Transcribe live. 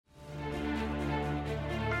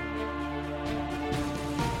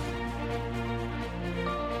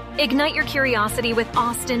Ignite your curiosity with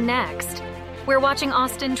Austin Next. We're watching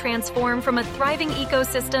Austin transform from a thriving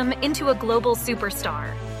ecosystem into a global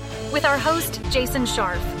superstar. With our host, Jason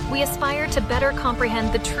Scharf, we aspire to better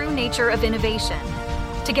comprehend the true nature of innovation.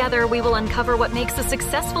 Together, we will uncover what makes a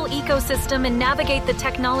successful ecosystem and navigate the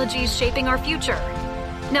technologies shaping our future.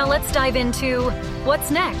 Now let's dive into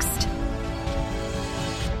what's next.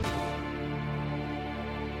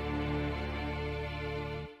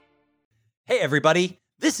 Hey everybody,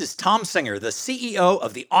 this is Tom Singer, the CEO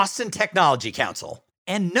of the Austin Technology Council.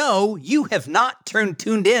 And no, you have not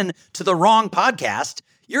tuned in to the wrong podcast.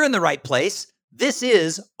 You're in the right place. This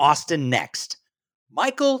is Austin Next.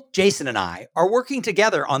 Michael, Jason, and I are working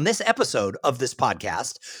together on this episode of this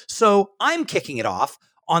podcast, so I'm kicking it off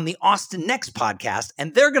on the Austin Next podcast,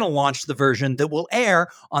 and they're going to launch the version that will air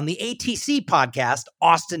on the ATC podcast,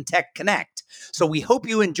 Austin Tech Connect. So we hope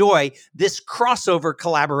you enjoy this crossover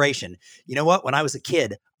collaboration. You know what? When I was a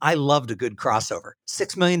kid, I loved a good crossover.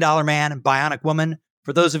 $6 Million Man and Bionic Woman.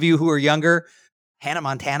 For those of you who are younger, Hannah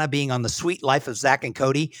Montana being on The Sweet Life of Zach and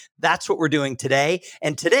Cody. That's what we're doing today.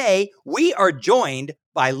 And today we are joined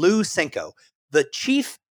by Lou Senko, the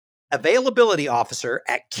Chief Availability Officer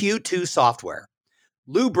at Q2 Software.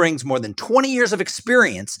 Lou brings more than 20 years of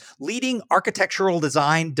experience leading architectural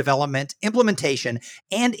design, development, implementation,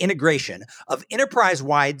 and integration of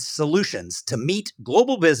enterprise-wide solutions to meet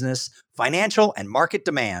global business, financial, and market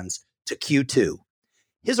demands to Q2.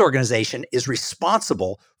 His organization is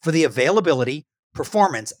responsible for the availability,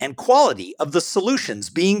 performance, and quality of the solutions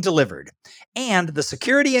being delivered, and the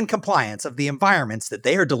security and compliance of the environments that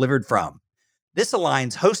they are delivered from. This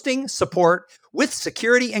aligns hosting, support with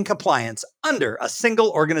security and compliance under a single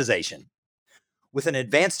organization. With an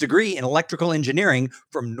advanced degree in electrical engineering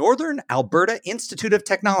from Northern Alberta Institute of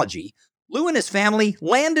Technology, Lou and his family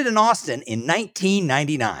landed in Austin in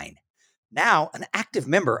 1999. Now an active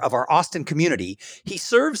member of our Austin community, he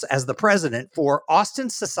serves as the president for Austin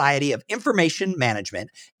Society of Information Management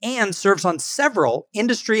and serves on several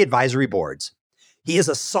industry advisory boards. He is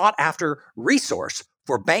a sought-after resource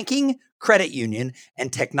for banking, credit union,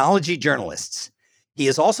 and technology journalists. He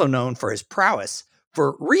is also known for his prowess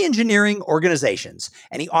for re-engineering organizations,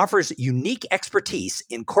 and he offers unique expertise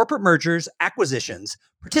in corporate mergers, acquisitions,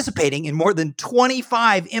 participating in more than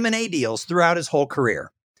 25 M&A deals throughout his whole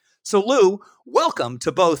career. So Lou, welcome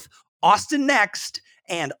to both Austin Next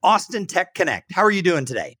and Austin Tech Connect. How are you doing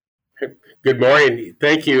today? Good morning.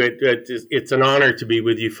 Thank you. It's an honor to be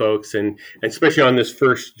with you folks, and especially on this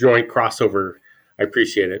first joint crossover. I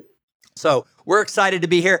appreciate it. So we're excited to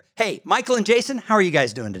be here. Hey, Michael and Jason, how are you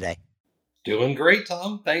guys doing today? Doing great,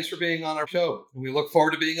 Tom. Thanks for being on our show. We look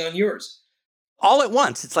forward to being on yours. All at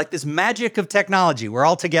once. It's like this magic of technology. We're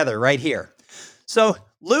all together right here. So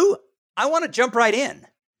Lou, I want to jump right in.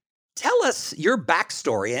 Tell us your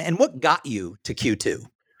backstory and what got you to Q2.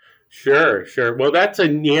 Sure. Well, that's a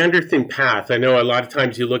Neanderthal path. I know a lot of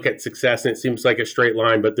times you look at success and it seems like a straight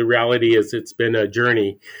line, but the reality is it's been a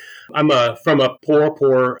journey. I'm from a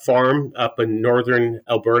poor farm up in northern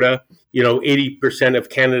Alberta. 80% of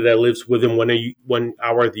Canada lives within 1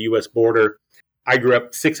 hour of the U.S. border. I grew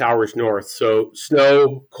up 6 hours north, so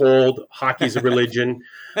snow, cold, hockey's a religion,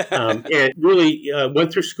 and really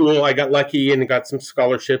went through school. I got lucky and got some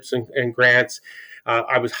scholarships and grants.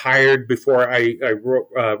 I was hired before I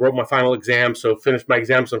wrote my final exam, so finished my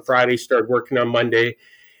exams on Friday, started working on Monday,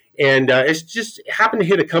 and it's just happened to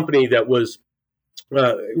hit a company that was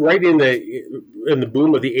right in the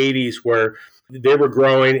boom of the 80s where they were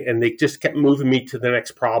growing and they just kept moving me to the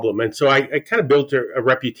next problem. And so I kind of built a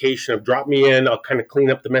reputation of drop me in, I'll kind of clean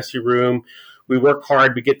up the messy room. We work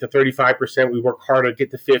hard, we get to 35%. We work hard to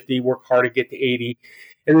get to 50, work hard to get to 80.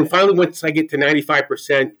 And then finally, once I get to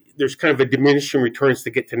 95%, there's kind of a diminishing returns to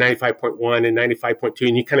get to 95.1 and 95.2.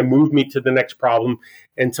 And you kind of move me to the next problem.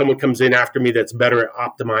 And someone comes in after me that's better at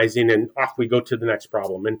optimizing, and off we go to the next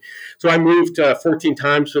problem. And so I moved 14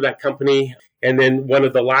 times for that company. And then one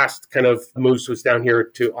of the last kind of moves was down here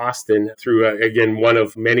to Austin through, again, one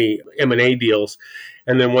of many M&A deals.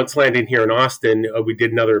 And then once landing here in Austin, we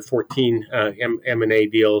did another 14 M&A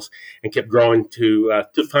deals and kept growing to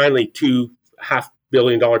finally $2.5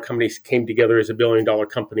 billion companies came together as $1 billion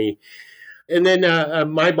company. And then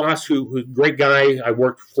my boss, who's a great guy, I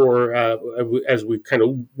worked for as we kind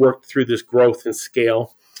of worked through this growth and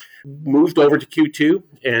scale, moved over to Q2.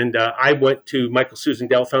 And I went to Michael Susan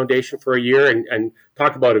Dell Foundation for a year and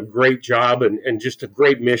talk about a great job and just a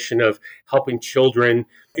great mission of helping children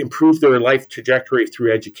improve their life trajectory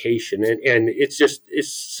through education. And it's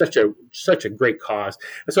such a great cause.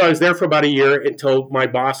 And so I was there for about a year until my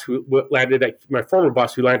former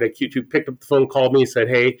boss who landed at Q2 picked up the phone, called me and said,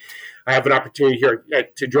 "Hey, I have an opportunity here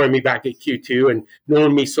to join me back at Q2." And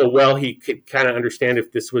knowing me so well, he could kind of understand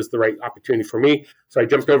if this was the right opportunity for me. So I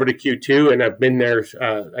jumped over to Q2 and I've been there.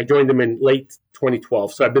 I joined them in late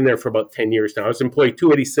 2012. So I've been there for about 10 years now. I was employee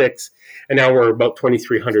 286 and now we're about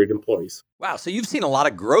 2,300 employees. Wow. So you've seen a lot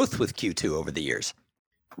of growth with Q2 over the years.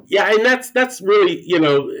 Yeah, and that's really,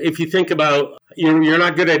 if you think about, you're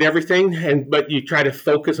not good at everything, but you try to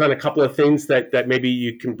focus on a couple of things that maybe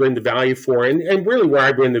you can bring the value for. And really where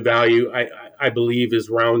I bring the value, I believe, is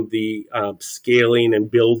around the scaling and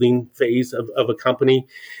building phase of a company.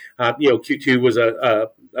 Q2 was a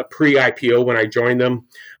pre-IPO when I joined them.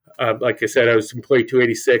 Like I said, I was employee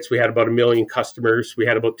 286. We had about 1 million customers. We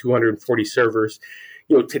had about 240 servers.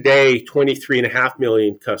 Today, 23.5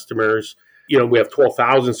 million customers. We have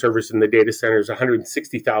 12,000 servers in the data centers,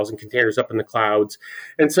 160,000 containers up in the clouds.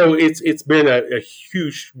 And so it's been a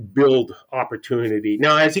huge build opportunity.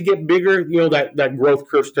 Now, as you get bigger, that growth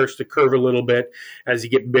curve starts to curve a little bit as you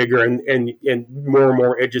get bigger and more and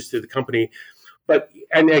more edges to the company.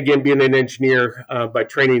 And again, being an engineer by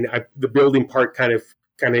training, the building part kind of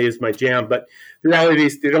is my jam. But the reality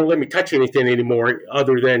is they don't let me touch anything anymore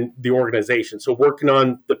other than the organization. So working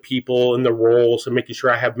on the people and the roles and making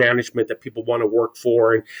sure I have management that people want to work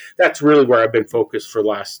for. And that's really where I've been focused for the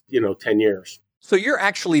last, 10 years. So you're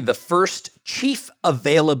actually the first chief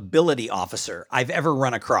availability officer I've ever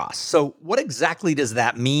run across. So what exactly does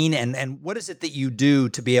that mean? And what is it that you do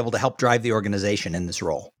to be able to help drive the organization in this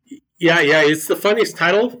role? Yeah, it's the funniest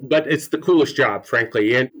title, but it's the coolest job,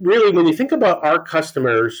 frankly. And really, when you think about our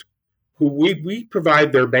customers, who we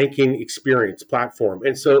provide their banking experience platform.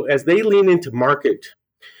 And so as they lean into market,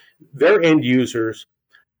 their end users,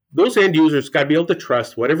 those end users got to be able to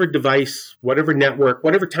trust whatever device, whatever network,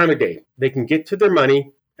 whatever time of day, they can get to their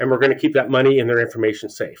money, and we're going to keep that money and their information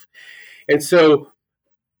safe. And so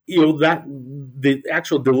that the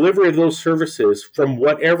actual delivery of those services from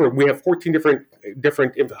whatever, we have 14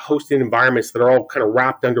 different hosting environments that are all kind of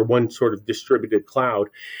wrapped under one sort of distributed cloud.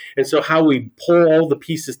 And so how we pull all the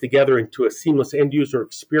pieces together into a seamless end user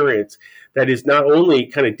experience that is not only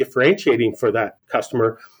kind of differentiating for that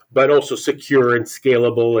customer, but also secure and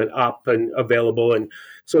scalable and up and available. And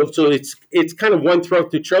so it's kind of one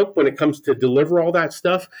throat to choke when it comes to deliver all that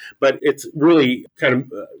stuff, but it's really kind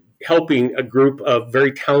of helping a group of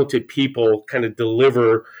very talented people kind of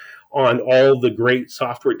deliver on all the great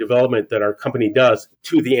software development that our company does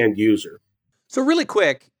to the end user. So really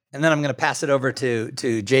quick, and then I'm going to pass it over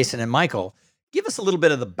to Jason and Michael. Give us a little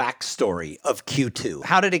bit of the backstory of Q2.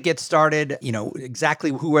 How did it get started?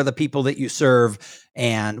 Exactly who are the people that you serve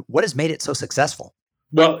and what has made it so successful?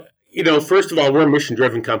 Well, first of all, we're a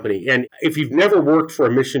mission-driven company. And if you've never worked for a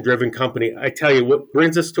mission-driven company, I tell you, what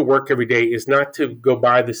brings us to work every day is not to go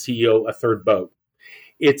buy the CEO a third boat.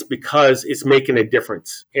 It's because it's making a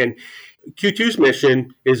difference. And Q2's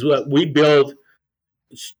mission is what we build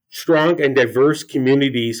strong and diverse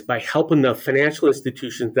communities by helping the financial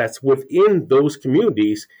institutions that's within those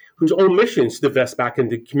communities whose own missions to invest back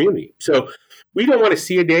into the community. So we don't want to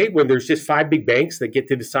see a day when there's just 5 big banks that get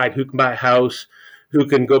to decide who can buy a house, who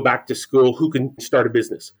can go back to school, who can start a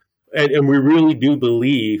business. And we really do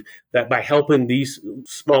believe that by helping these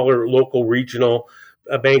smaller local regional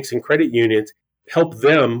banks and credit unions, help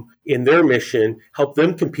them in their mission, help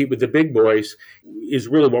them compete with the big boys is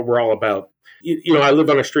really what we're all about. I live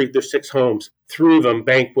on a street, there's 6 homes, 3 of them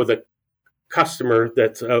bank with a customer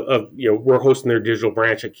that's, we're hosting their digital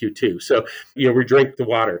branch at Q2. So, we drink the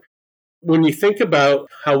water. When you think about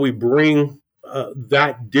how we bring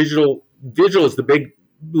that digital is the big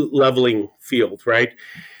leveling field, right?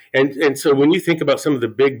 And so when you think about some of the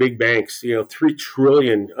big banks, $3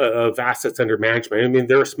 trillion of assets under management, I mean,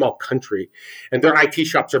 they're a small country and their IT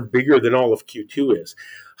shops are bigger than all of Q2 is.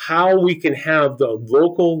 How we can have the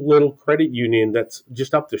local little credit union that's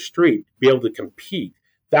just up the street be able to compete,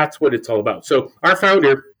 that's what it's all about. So our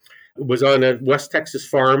founder was on a West Texas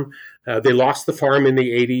farm. They lost the farm in the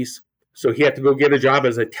 80s. So he had to go get a job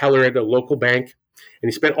as a teller at a local bank. And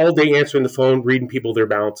he spent all day answering the phone, reading people their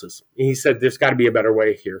balances. And he said, there's got to be a better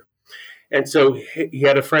way here. And so he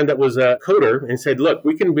had a friend that was a coder and said, look,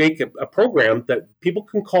 we can make a program that people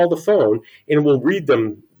can call the phone and we'll read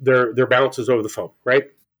them their balances over the phone, right?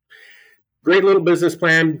 Great little business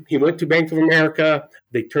plan. He went to Bank of America.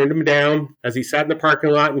 They turned him down as he sat in the parking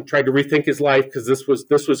lot and tried to rethink his life because this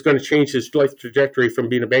was going to change his life trajectory from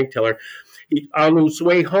being a bank teller. On his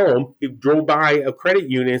way home, he drove by a credit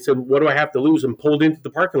union and said, "What do I have to lose?" and pulled into the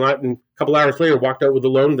parking lot. And a couple hours later, walked out with a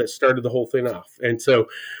loan that started the whole thing off. And so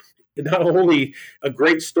not only a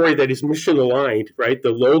great story that is mission aligned, right?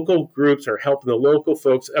 The local groups are helping the local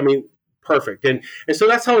folks. I mean, perfect. And so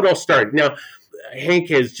that's how it all started. Now,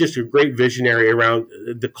 Hank is just a great visionary around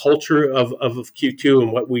the culture of Q2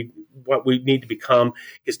 and what we need to become.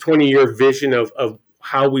 His 20-year vision of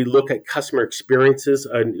how we look at customer experiences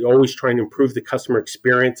and always trying to improve the customer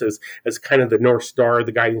experience as kind of the North Star,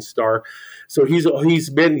 the guiding star. So he's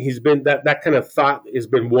been that kind of thought has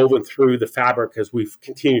been woven through the fabric as we've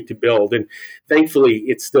continued to build. And thankfully,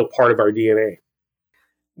 it's still part of our DNA.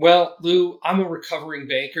 Well, Lou, I'm a recovering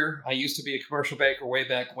banker. I used to be a commercial banker way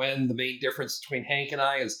back when. The main difference between Hank and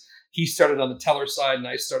I is he started on the teller side and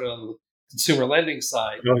I started on the consumer lending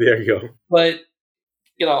side. Oh, there you go. But,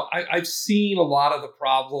 I've seen a lot of the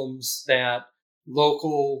problems that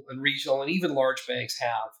local and regional and even large banks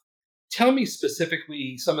have. Tell me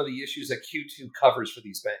specifically some of the issues that Q2 covers for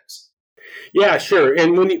these banks. Yeah, sure.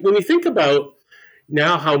 And when you think about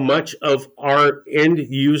now how much of our end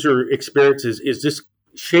user experiences is just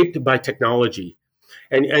shaped by technology.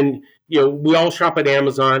 And we all shop at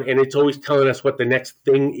Amazon, and it's always telling us what the next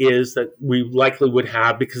thing is that we likely would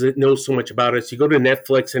have because it knows so much about us. You go to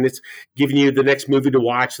Netflix, and it's giving you the next movie to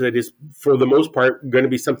watch that is, for the most part, going to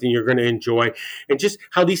be something you're going to enjoy. And just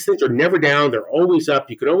how these things are never down. They're always up.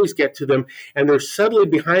 You can always get to them. And they're subtly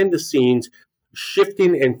behind the scenes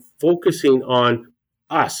shifting and focusing on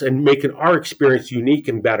us and making our experience unique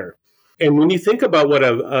and better. And when you think about what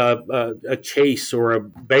a Chase or a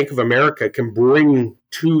Bank of America can bring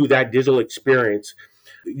to that digital experience,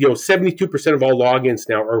 72% of all logins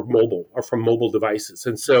now are from mobile devices.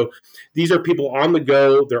 And so these are people on the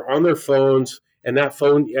go, they're on their phones, and that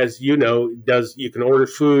phone, as you know, you can order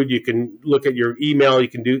food, you can look at your email,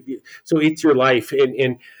 so it's your life.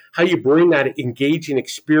 And how you bring that engaging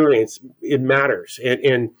experience, it matters.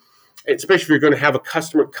 And especially if you're going to have a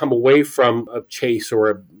customer come away from a Chase or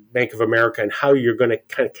a Bank of America and how you're going to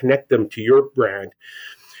kind of connect them to your brand.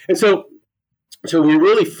 And so we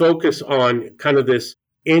really focus on kind of this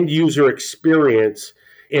end user experience.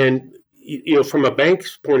 And, from a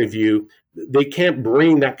bank's point of view, they can't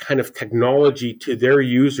bring that kind of technology to their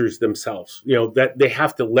users themselves, that they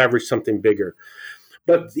have to leverage something bigger.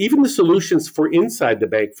 But even the solutions for inside the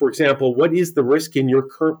bank, for example, what is the risk in your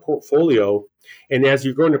current portfolio? And as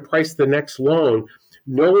you're going to price the next loan,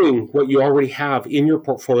 knowing what you already have in your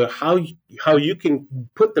portfolio, how you can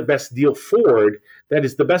put the best deal forward, that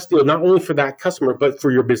is the best deal, not only for that customer, but for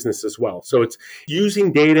your business as well. So it's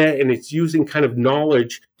using data and it's using kind of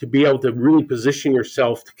knowledge to be able to really position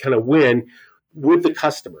yourself to kind of win with the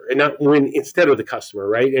customer and not win instead of the customer,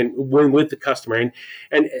 right? And win with the customer.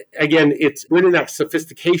 And again, it's winning that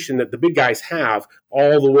sophistication that the big guys have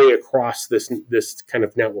all the way across this kind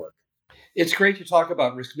of network. It's great to talk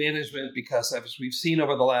about risk management because as we've seen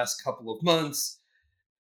over the last couple of months,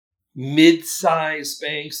 mid-sized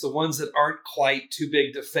banks, the ones that aren't quite too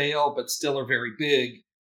big to fail, but still are very big,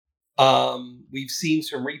 we've seen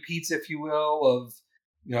some repeats, if you will, of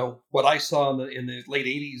what I saw in the late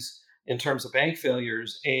 80s in terms of bank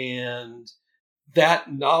failures. And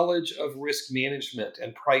that knowledge of risk management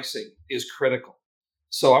and pricing is critical.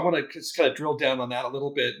 So I want to just kind of drill down on that a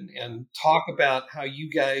little bit and talk about how you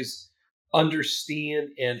guys understand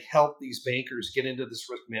and help these bankers get into this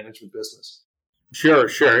risk management business. Sure.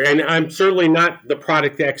 And I'm certainly not the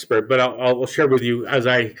product expert, but I'll share with you as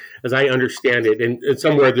I understand it. And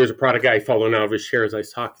somewhere there's a product guy following out of his share as I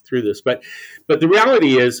talk through this. But the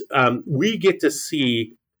reality is we get to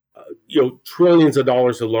see trillions of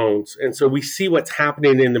dollars of loans. And so we see what's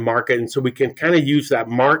happening in the market. And so we can kind of use that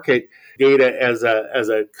market data as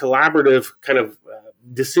a collaborative kind of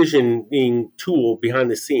decisioning tool behind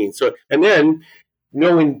the scenes. So, and then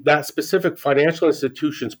knowing that specific financial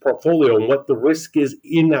institution's portfolio and what the risk is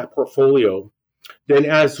in that portfolio, then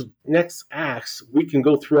as next acts, we can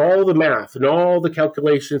go through all the math and all the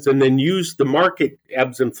calculations and then use the market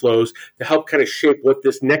ebbs and flows to help kind of shape what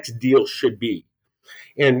this next deal should be.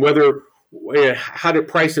 And how to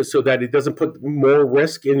price it so that it doesn't put more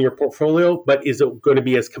risk in your portfolio, but is it going to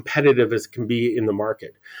be as competitive as it can be in the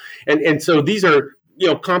market? And so these are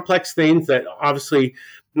complex things that obviously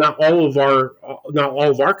not all of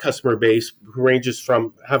our customer base, who ranges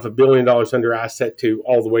from $500 million under asset to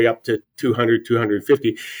all the way up to 200,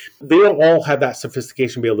 250, they don't all have that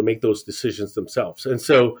sophistication to be able to make those decisions themselves. And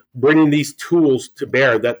so bringing these tools to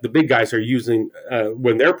bear that the big guys are using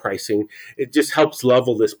when they're pricing, it just helps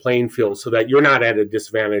level this playing field so that you're not at a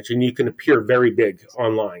disadvantage and you can appear very big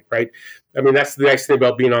online, right? I mean, that's the nice thing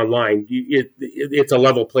about being online. It's a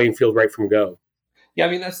level playing field right from go. Yeah, I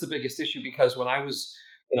mean, that's the biggest issue, because when I was,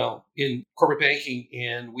 in corporate banking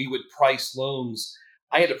and we would price loans,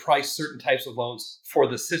 I had to price certain types of loans for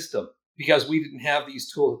the system because we didn't have these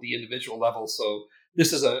tools at the individual level. So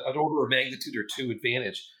this is an order of magnitude or two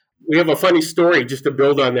advantage. We have a funny story just to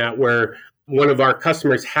build on that, where one of our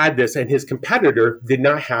customers had this and his competitor did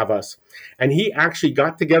not have us. And he actually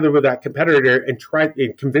got together with that competitor and tried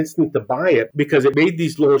and convinced them to buy it because it made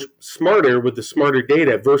these loans smarter with the smarter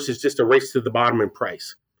data versus just a race to the bottom in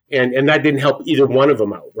price. And that didn't help either one of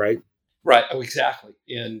them out, right? Right. Oh, exactly.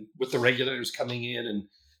 And with the regulators coming in and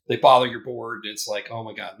they bother your board, it's like, oh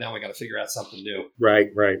my God, now I got to figure out something new. Right.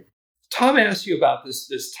 Tom asked you about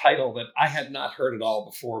this title that I had not heard at all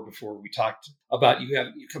before we talked about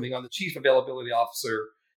you coming on, the Chief Availability Officer.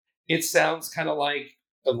 It sounds kind of like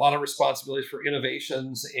a lot of responsibilities for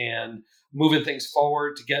innovations and moving things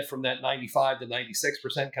forward to get from that 95 to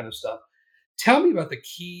 96% kind of stuff. Tell me about the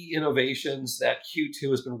key innovations that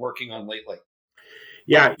Q2 has been working on lately.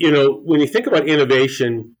 Yeah, when you think about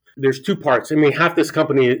innovation, there's two parts. I mean, half this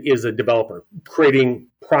company is a developer, creating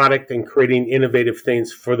product and creating innovative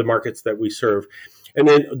things for the markets that we serve. And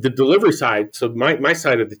then the delivery side, so my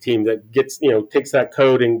side of the team that gets, takes that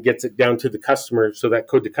code and gets it down to the customer, so that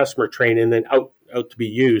code to customer train and then out to be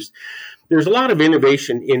used. There's a lot of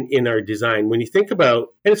innovation in our design. When you think about,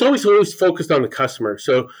 and it's always focused on the customer.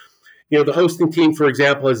 So, the hosting team, for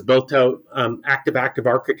example, has built out active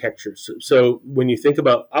architectures. So when you think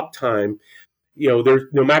about uptime, there's,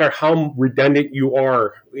 no matter how redundant you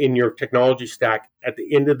are in your technology stack, at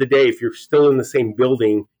the end of the day, if you're still in the same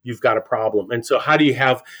building, you've got a problem. And so how do you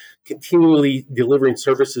have continually delivering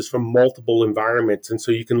services from multiple environments? And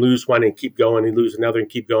so you can lose one and keep going, and lose another and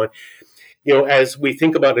keep going. As we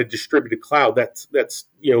think about a distributed cloud, that's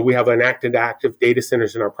we have an active data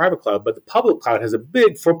centers in our private cloud, but the public cloud has a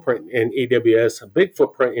big footprint in AWS, a big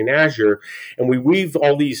footprint in Azure, and we weave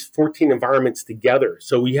all these 14 environments together.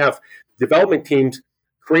 So we have development teams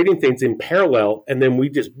creating things in parallel, and then we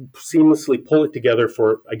just seamlessly pull it together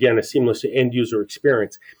for, again, a seamless end user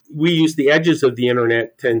experience. We use the edges of the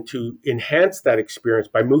internet to enhance that experience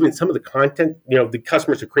by moving some of the content. The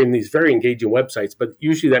customers are creating these very engaging websites, but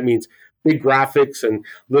usually that means big graphics and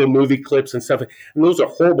little movie clips and stuff. And those are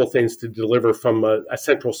horrible things to deliver from a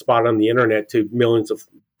central spot on the internet to millions of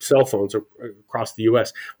cell phones across the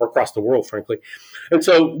US or across the world, frankly. And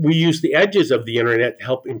so we use the edges of the internet to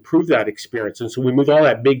help improve that experience. And so we move all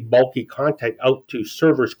that big, bulky content out to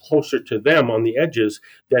servers closer to them on the edges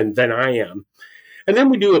than I am. And then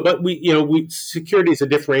we do it, but security is a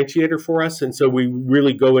differentiator for us. And so we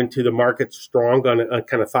really go into the market strong on a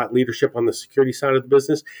kind of thought leadership on the security side of the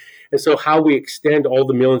business. And so how we extend all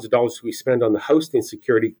the millions of dollars we spend on the hosting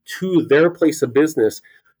security to their place of business.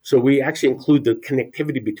 So we actually include the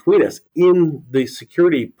connectivity between us in the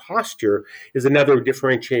security posture is another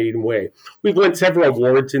differentiating way. We've won several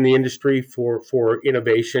awards in the industry for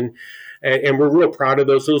innovation, and we're real proud of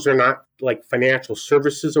those. Those are not like financial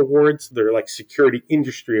services awards. They're like security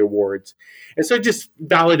industry awards. And so it just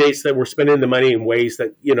validates that we're spending the money in ways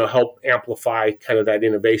that, help amplify kind of that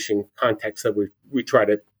innovation context that we try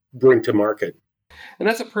to bring to market. And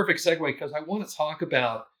that's a perfect segue, because I want to talk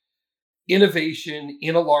about innovation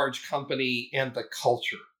in a large company and the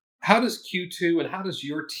culture. How does Q2 and how does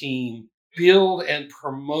your team build and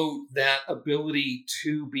promote that ability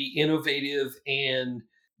to be innovative and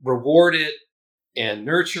reward it and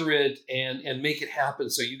nurture it and make it happen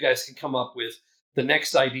so you guys can come up with the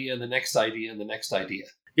next idea and the next idea and the next idea?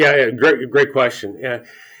 Yeah, great question.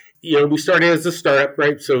 Yeah. We started as a startup,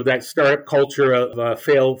 right? So that startup culture of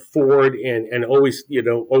fail forward and always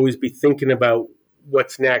be thinking about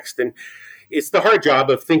what's next. And it's the hard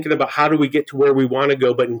job of thinking about how do we get to where we want to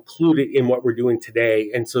go, but include it in what we're doing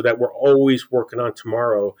today. And so that we're always working on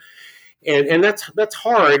tomorrow. And that's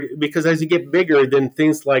hard, because as you get bigger, then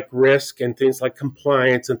things like risk and things like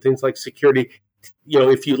compliance and things like security,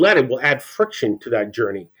 if you let it, will add friction to that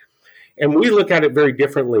journey. And we look at it very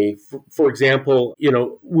differently. For example,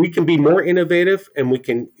 we can be more innovative, and we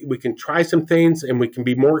can try some things, and we can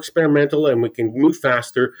be more experimental, and we can move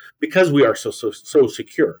faster because we are so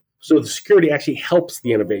secure. So the security actually helps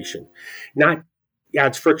the innovation, not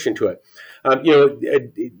adds friction to it.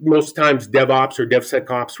 Most times DevOps or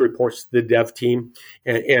DevSecOps reports to the dev team,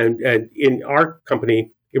 and in our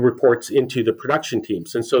company, it reports into the production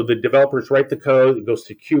teams. And so the developers write the code, it goes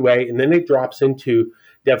to QA, and then it drops into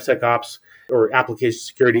DevSecOps or application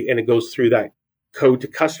security, and it goes through that code to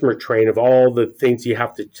customer train of all the things you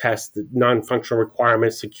have to test, the non-functional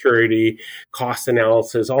requirements, security, cost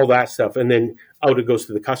analysis, all that stuff. And then out it goes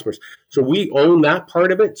to the customers. So we own that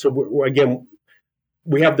part of it. So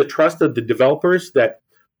we have the trust of the developers that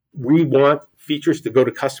we want features to go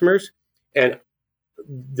to customers, and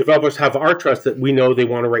developers have our trust that we know they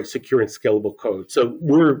want to write secure and scalable code. So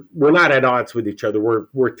we're not at odds with each other.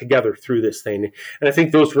 We're together through this thing. And I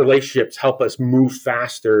think those relationships help us move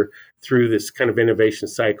faster through this kind of innovation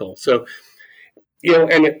cycle. So,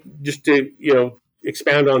 just to,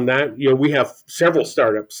 expand on that, we have several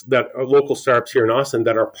startups that are local startups here in Austin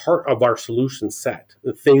that are part of our solution set.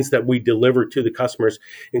 The things that we deliver to the customers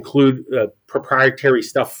include proprietary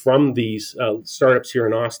stuff from these startups here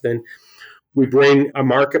in Austin. We bring a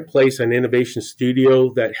marketplace, an innovation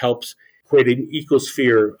studio that helps create an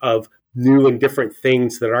ecosphere of new and different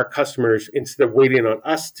things that our customers, instead of waiting on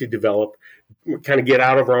us to develop, kind of get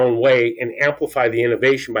out of our own way and amplify the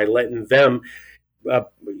innovation by letting them,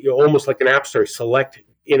 almost like an app store, select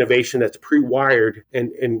innovation that's pre-wired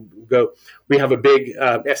and go. We have a big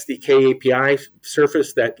SDK API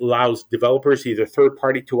surface that allows developers, either third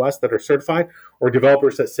party to us that are certified or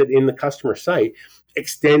developers that sit in the customer site,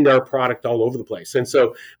 extend our product all over the place. And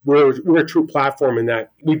so we're a true platform in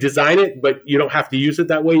that we design it, but you don't have to use it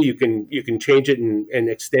that way. You can change it and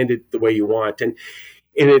extend it the way you want. And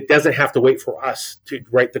it doesn't have to wait for us to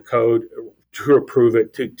write the code, to approve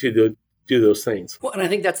it, to do those things. Well, and I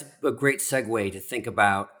think that's a great segue to think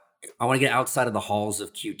about. I want to get outside of the halls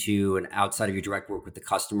of Q2 and outside of your direct work with the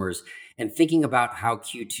customers and thinking about how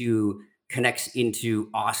Q2 connects into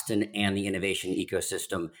Austin and the innovation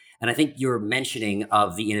ecosystem. And I think your mentioning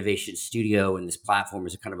of the innovation studio and this platform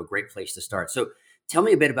is a kind of a great place to start. So tell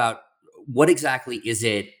me a bit about what exactly is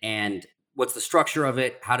it and what's the structure of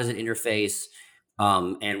it? How does it interface?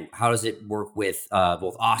 And how does it work with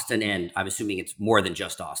both Austin and I'm assuming it's more than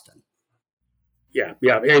just Austin? Yeah,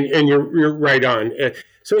 and you're right on.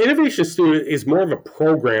 So Innovation Studio is more of a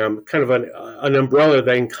program, kind of an umbrella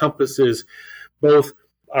that encompasses both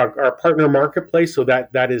our partner marketplace, so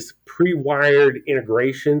that is pre-wired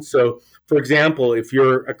integration. So, for example, if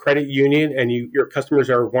you're a credit union and your customers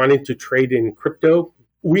are wanting to trade in crypto,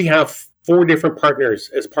 we have 4 different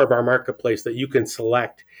partners as part of our marketplace that you can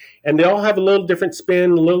select. And they all have a little different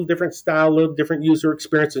spin, a little different style, a little different user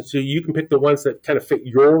experience. And so you can pick the ones that kind of fit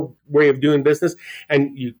your way of doing business.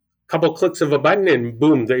 And you couple clicks of a button and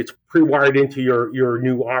boom, it's pre-wired into your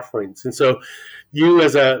new offerings. And so you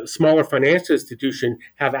as a smaller financial institution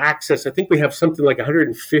have access. I think we have something like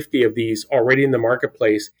 150 of these already in the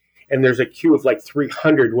marketplace. And there's a queue of like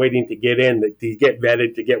 300 waiting to get in, to get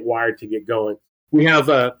vetted, to get wired, to get going. We have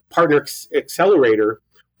a partner accelerator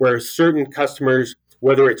where certain customers,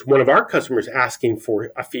 whether it's one of our customers asking for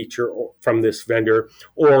a feature from this vendor,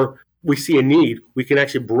 or we see a need, we can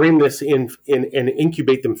actually bring this in and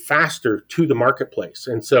incubate them faster to the marketplace.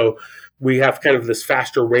 And so we have kind of this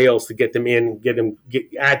faster rails to get them in,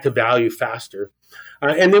 add to value faster.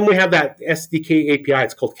 And then we have that SDK API.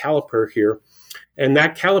 It's called Caliper here. And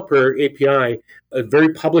that Caliper API, a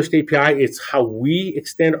very published API, it's how we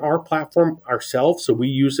extend our platform ourselves. So we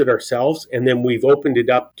use it ourselves. And then we've opened it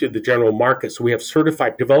up to the general market. So we have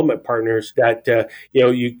certified development partners that,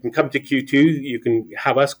 you can come to Q2, you can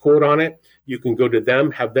have us quote on it. You can go to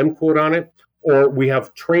them, have them quote on it. Or we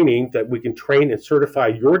have training that we can train and certify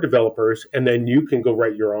your developers, and then you can go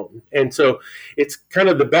write your own. And so it's kind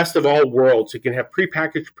of the best of all worlds. You can have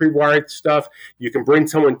prepackaged, pre-wired stuff. You can bring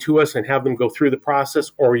someone to us and have them go through the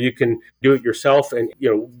process, or you can do it yourself and,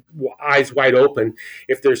 eyes wide open.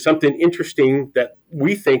 If there's something interesting that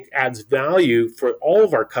we think adds value for all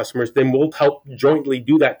of our customers, then we'll help jointly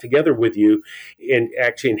do that together with you and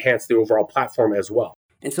actually enhance the overall platform as well.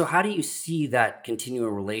 And so how do you see that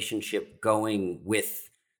continuing relationship going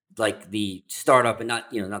with like the startup and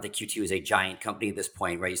not that Q2 is a giant company at this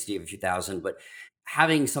point, right? You still have a few thousand, but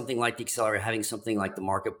having something like the accelerator, having something like the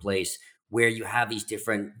marketplace where you have these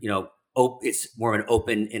different, it's more of an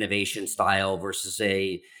open innovation style versus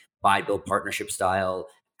a buy, build partnership style.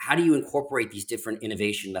 How do you incorporate these different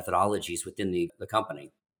innovation methodologies within the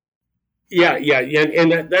company? Yeah,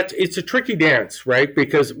 and that's it's a tricky dance, right?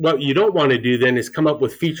 Because what you don't want to do then is come up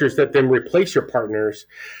with features that then replace your partners.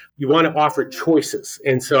 You want to offer choices,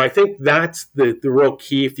 and so I think that's the real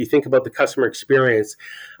key. If you think about the customer experience,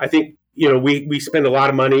 I think we spend a lot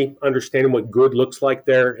of money understanding what good looks like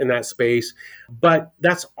there in that space, but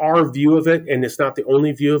that's our view of it, and it's not the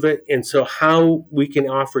only view of it. And so how we can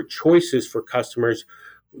offer choices for customers,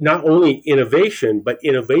 not only innovation, but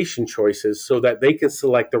innovation choices so that they can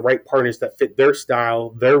select the right partners that fit their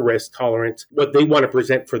style, their risk tolerance, what they want to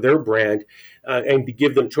present for their brand, and to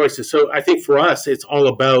give them choices. So I think for us, it's all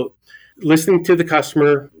about listening to the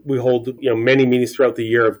customer. We hold many meetings throughout the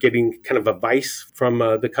year of getting kind of advice from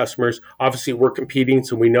the customers. Obviously, we're competing,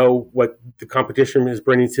 so we know what the competition is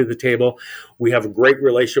bringing to the table. We have a great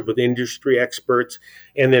relationship with industry experts.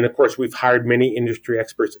 And then, of course, we've hired many industry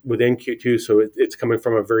experts within Q2, so it's coming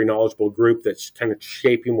from a very knowledgeable group that's kind of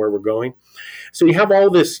shaping where we're going. So you have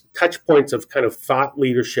all this touch points of kind of thought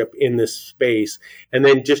leadership in this space, and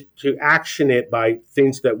then just to action it by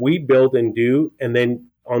things that we build and do, and then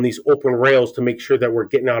on these open rails to make sure that we're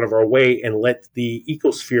getting out of our way and let the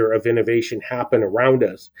ecosphere of innovation happen around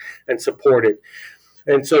us and support it.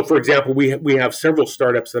 And so, for example, we have several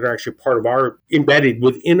startups that are actually part of our embedded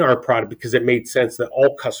within our product because it made sense that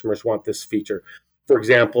all customers want this feature. For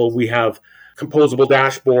example, we have composable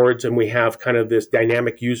dashboards, and we have kind of this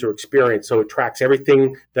dynamic user experience. So it tracks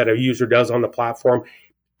everything that a user does on the platform.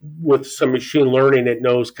 With some machine learning, it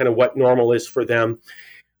knows kind of what normal is for them.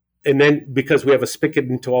 And then because we have a spigot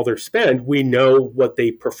into all their spend, we know what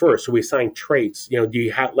they prefer. So we assign traits. Do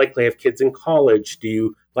you likely have kids in college? Do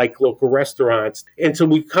you like local restaurants? And so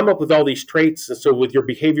we come up with all these traits. And so with your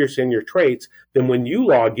behaviors and your traits, then when you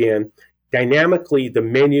log in, dynamically the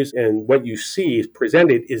menus and what you see is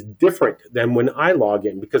presented is different than when I log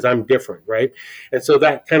in because I'm different, right? And so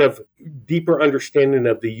that kind of deeper understanding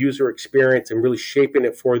of the user experience and really shaping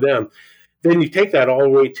it for them. Then you take that all the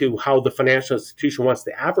way to how the financial institution wants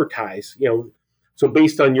to advertise, So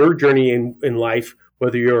based on your journey in life,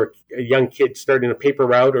 whether you're a young kid starting a paper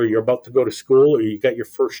route or you're about to go to school or you got your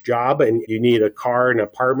first job and you need a car, an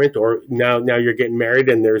apartment, or now you're getting married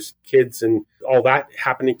and there's kids and all that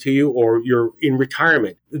happening to you, or you're in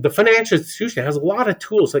retirement. The financial institution has a lot of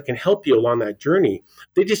tools that can help you along that journey.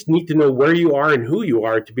 They just need to know where you are and who you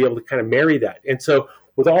are to be able to kind of marry that. And so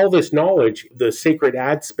with all this knowledge, the sacred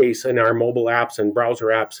ad space in our mobile apps and browser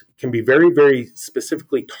apps can be very, very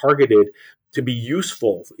specifically targeted to be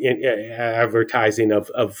useful in advertising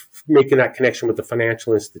of making that connection with the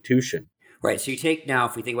financial institution. Right. So you take now,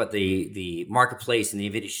 if we think about the marketplace and the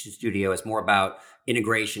innovation studio, it's more about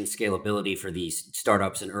integration, scalability for these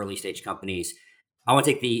startups and early stage companies. I want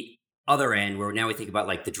to take the other end where now we think about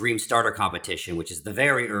like the Dream Starter competition, which is the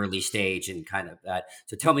very early stage and kind of that.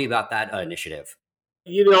 So tell me about that initiative.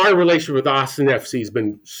 Our relationship with Austin FC has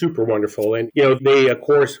been super wonderful. And, they, of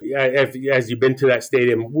course, as you've been to that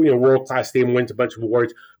stadium, world-class stadium, wins a bunch of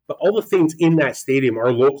awards. But all the things in that stadium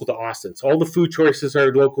are local to Austin. So all the food choices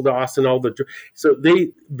are local to Austin. So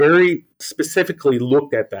they very specifically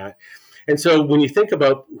looked at that. And so when you think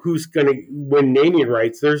about who's going to win naming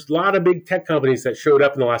rights, there's a lot of big tech companies that showed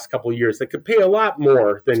up in the last couple of years that could pay a lot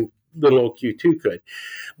more than little old Q2 could.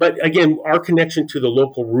 But again, our connection to the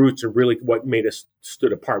local roots are really what made us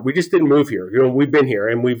stood apart. We just didn't move here. We've been here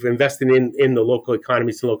and we've invested in the local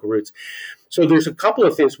economies and local roots. So there's a couple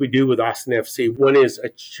of things we do with Austin FC. One is a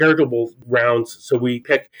charitable rounds. So we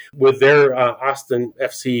pick with their Austin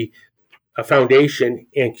FC foundation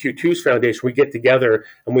and Q2's foundation, we get together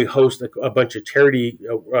and we host a bunch of charity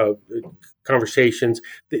conversations.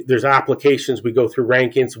 There's applications. We go through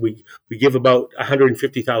rankings. We give about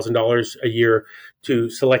 $150,000 a year to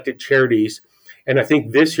selected charities. And I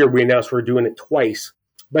think this year we announced we're doing it twice.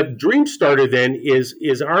 But Dream Starter then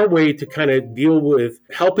is our way to kind of deal with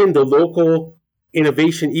helping the local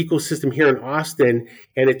innovation ecosystem here in Austin.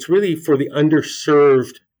 And it's really for the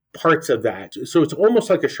underserved parts of that. So it's almost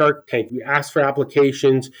like a Shark Tank. You ask for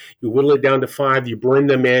applications, you whittle it down to 5, you bring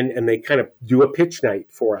them in, and they kind of do a pitch night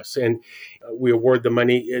for us. And we award the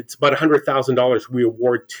money. It's about $100,000 we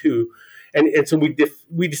award to. And so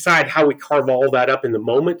we decide how we carve all that up in the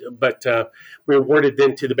moment, but we awarded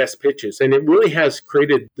then to the best pitches. And it really has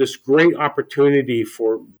created this great opportunity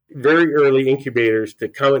for very early incubators to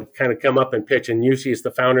come up and pitch. And usually it's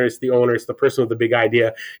the founder, it's the owner, it's the person with the big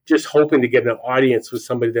idea, just hoping to get an audience with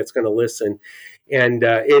somebody that's going to listen. And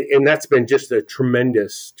that's been just a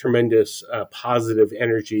tremendous positive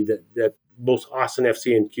energy that both Austin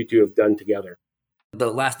FC and Q2 have done together. The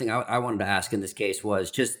last thing I wanted to ask in this case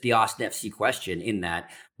was just the Austin FC question in that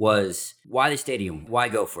was, why the stadium? Why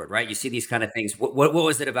go for it, right? You see these kind of things. What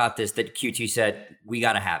was it about this that Q2 said, we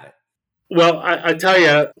got to have it? Well, I tell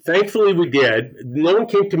you, thankfully we did. No one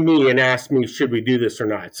came to me and asked me, should we do this or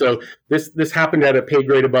not? So this happened at a pay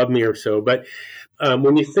grade above me or so. But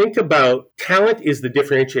when you think about talent is the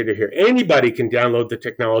differentiator here. Anybody can download the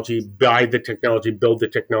technology, buy the technology, build the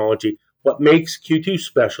technology. What makes Q2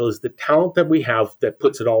 special is the talent that we have that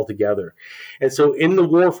puts it all together. And so in the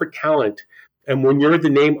war for talent, and when you're the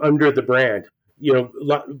name under the brand,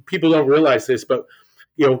 people don't realize this, but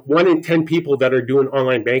 1 in 10 people that are doing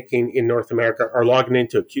online banking in North America are logging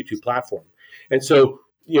into a Q2 platform. And so,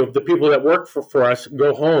 the people that work for us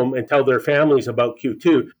go home and tell their families about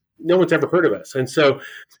Q2. No one's ever heard of us. And so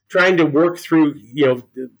trying to work through,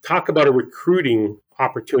 talk about a recruiting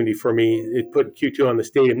opportunity for me, it put Q2 on the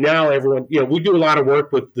stadium. Now everyone, we do a lot of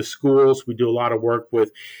work with the schools. We do a lot of work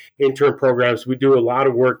with intern programs. We do a lot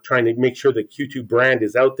of work trying to make sure the Q2 brand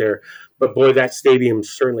is out there. But boy, that stadium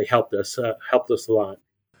certainly helped us a lot.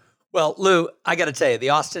 Well, Lou, I got to tell you,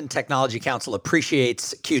 the Austin Technology Council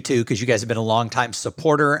appreciates Q2 because you guys have been a longtime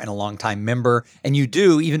supporter and a longtime member. And you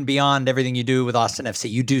do, even beyond everything you do with Austin FC,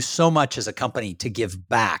 you do so much as a company to give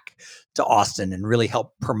back to Austin and really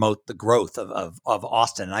help promote the growth of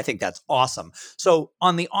Austin. And I think that's awesome. So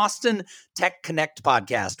on the Austin Tech Connect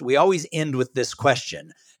podcast, we always end with this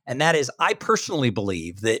question. And that is, I personally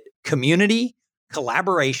believe that community,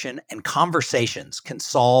 collaboration, and conversations can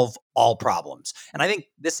solve all problems. And I think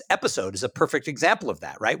this episode is a perfect example of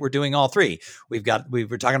that, right? We're doing all three. We're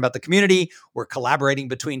talking about the community, we're collaborating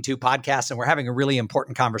between two podcasts, and we're having a really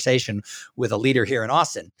important conversation with a leader here in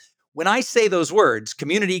Austin. When I say those words,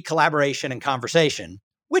 community, collaboration, and conversation,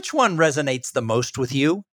 which one resonates the most with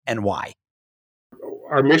you and why?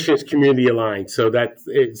 Our mission is community aligned. So that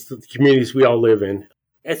it's the communities we all live in.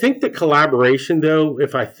 I think the collaboration, though,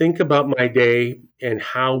 if I think about my day and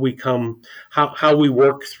how we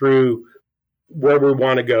work through where we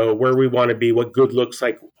want to go, where we want to be, what good looks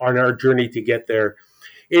like on our journey to get there,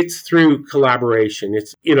 it's through collaboration.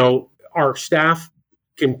 It's, our staff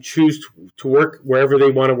can choose to work wherever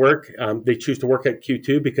they want to work. They choose to work at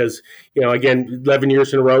Q2 because, again, 11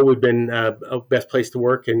 years in a row, we've been best place to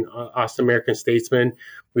work in Austin American Statesman.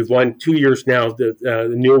 We've won 2 years now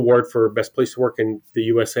the new award for best place to work in the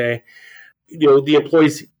USA. The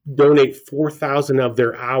employees donate 4,000 of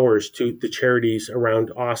their hours to the charities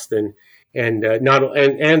around Austin, and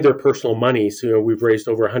their personal money. So we've raised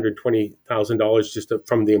over $120,000 just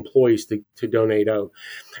from the employees to donate out,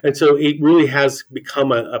 and so it really has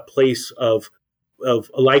become a place of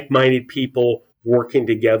like-minded people working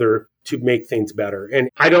together to make things better. And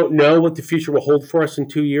I don't know what the future will hold for us in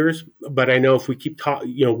 2 years, but I know if we keep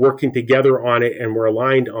working together on it and we're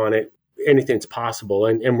aligned on it, anything's possible.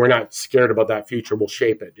 And we're not scared about that future. We'll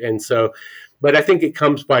shape it. And so, but I think it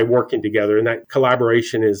comes by working together, and that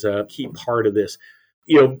collaboration is a key part of this.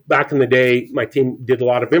 Back in the day, my team did a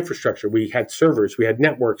lot of infrastructure. We had servers, we had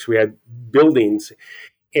networks, we had buildings.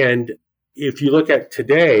 And if you look at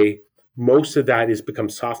today, most of that has become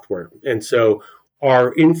software. And so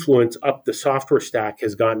our influence up the software stack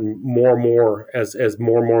has gotten more and more as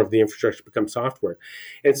more and more of the infrastructure becomes software.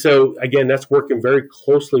 And so, again, that's working very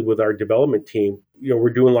closely with our development team.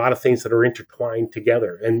 We're doing a lot of things that are intertwined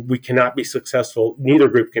together, and we cannot be successful. Neither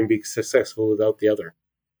group can be successful without the other.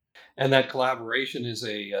 And that collaboration is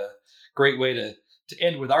a great way to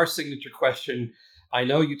end with our signature question. I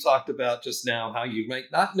know you talked about just now how you might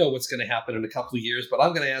not know what's going to happen in a couple of years, but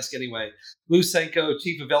I'm going to ask anyway. Lou Senko,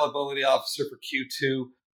 Chief Availability Officer for Q2.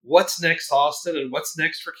 What's next, Austin, and what's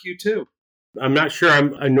next for Q2? I'm not sure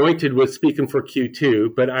I'm anointed with speaking for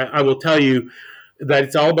Q2, but I will tell you that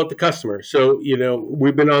it's all about the customer. So,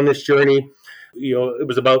 we've been on this journey. It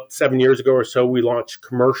was about 7 years ago or so, we launched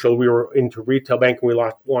commercial. We were into retail banking. We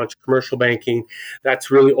launched commercial banking. That's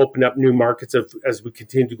really opened up new markets as we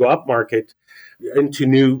continue to go up market into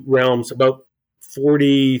new realms. About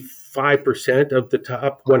 45% of the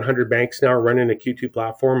top 100 banks now are running a Q2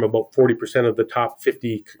 platform. About 40% of the top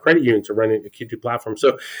 50 credit unions are running a Q2 platform.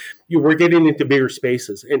 So we're getting into bigger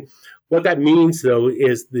spaces. And what that means, though,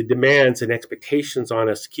 is the demands and expectations on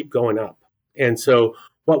us keep going up. And so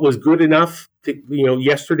what was good enough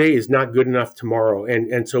yesterday is not good enough tomorrow.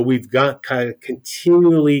 And so we've got kind of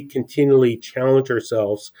continually challenge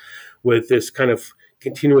ourselves with this kind of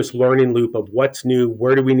continuous learning loop of what's new,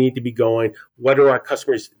 where do we need to be going, what do our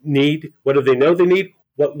customers need, what do they know they need,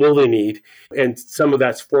 what will they need, and some of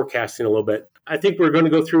that's forecasting a little bit. I think we're going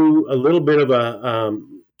to go through a little bit of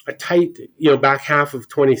a tight, back half of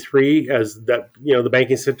 23 as that, the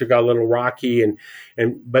banking sector got a little rocky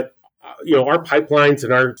but our pipelines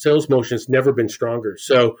and our sales motion has never been stronger.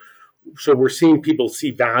 So we're seeing people see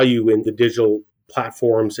value in the digital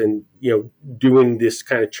platforms and, doing this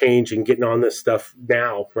kind of change and getting on this stuff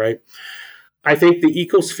now, right? I think the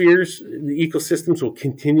ecosystems will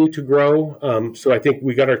continue to grow. So I think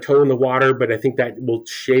we got our toe in the water, but I think that will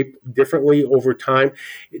shape differently over time,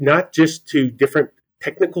 not just to different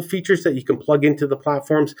technical features that you can plug into the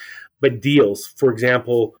platforms, but deals. For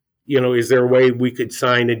example, is there a way we could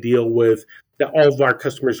sign a deal with that all of our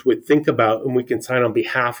customers would think about, and we can sign on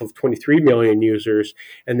behalf of 23 million users,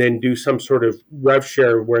 and then do some sort of rev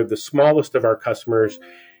share where the smallest of our customers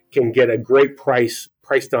can get a great priced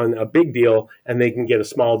on a big deal, and they can get a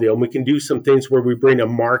small deal. And we can do some things where we bring a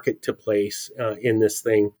market to place in this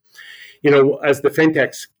thing. As the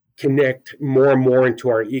fintechs connect more and more into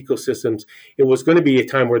our ecosystems, it was going to be a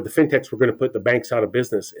time where the fintechs were going to put the banks out of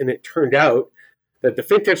business. And it turned out that the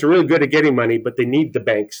fintechs are really good at getting money, but they need the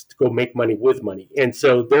banks to go make money with money. And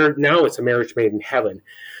so now it's a marriage made in heaven.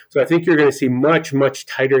 So I think you're going to see much, much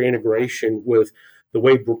tighter integration with the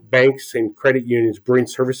way banks and credit unions bring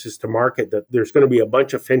services to market, that there's going to be a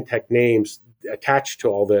bunch of fintech names attached to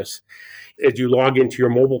all this. As you log into your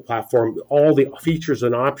mobile platform, all the features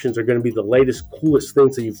and options are going to be the latest, coolest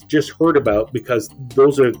things that you've just heard about, because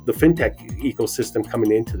those are the fintech ecosystem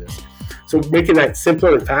coming into this. So making that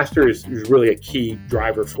simpler and faster is really a key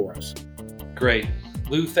driver for us. Great.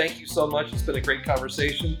 Lou, thank you so much. It's been a great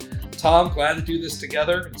conversation. Tom, glad to do this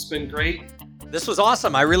together. It's been great. This was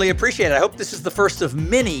awesome. I really appreciate it. I hope this is the first of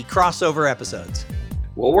many crossover episodes.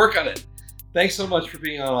 We'll work on it. Thanks so much for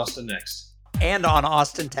being on Austin Next. And on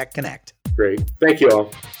Austin Tech Connect. Great. Thank you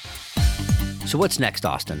all. So what's next,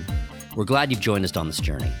 Austin? We're glad you've joined us on this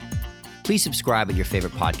journey. Please subscribe at your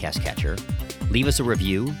favorite podcast catcher, leave us a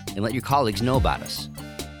review, and let your colleagues know about us.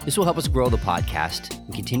 This will help us grow the podcast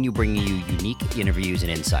and continue bringing you unique interviews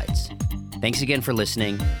and insights. Thanks again for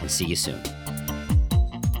listening, and see you soon.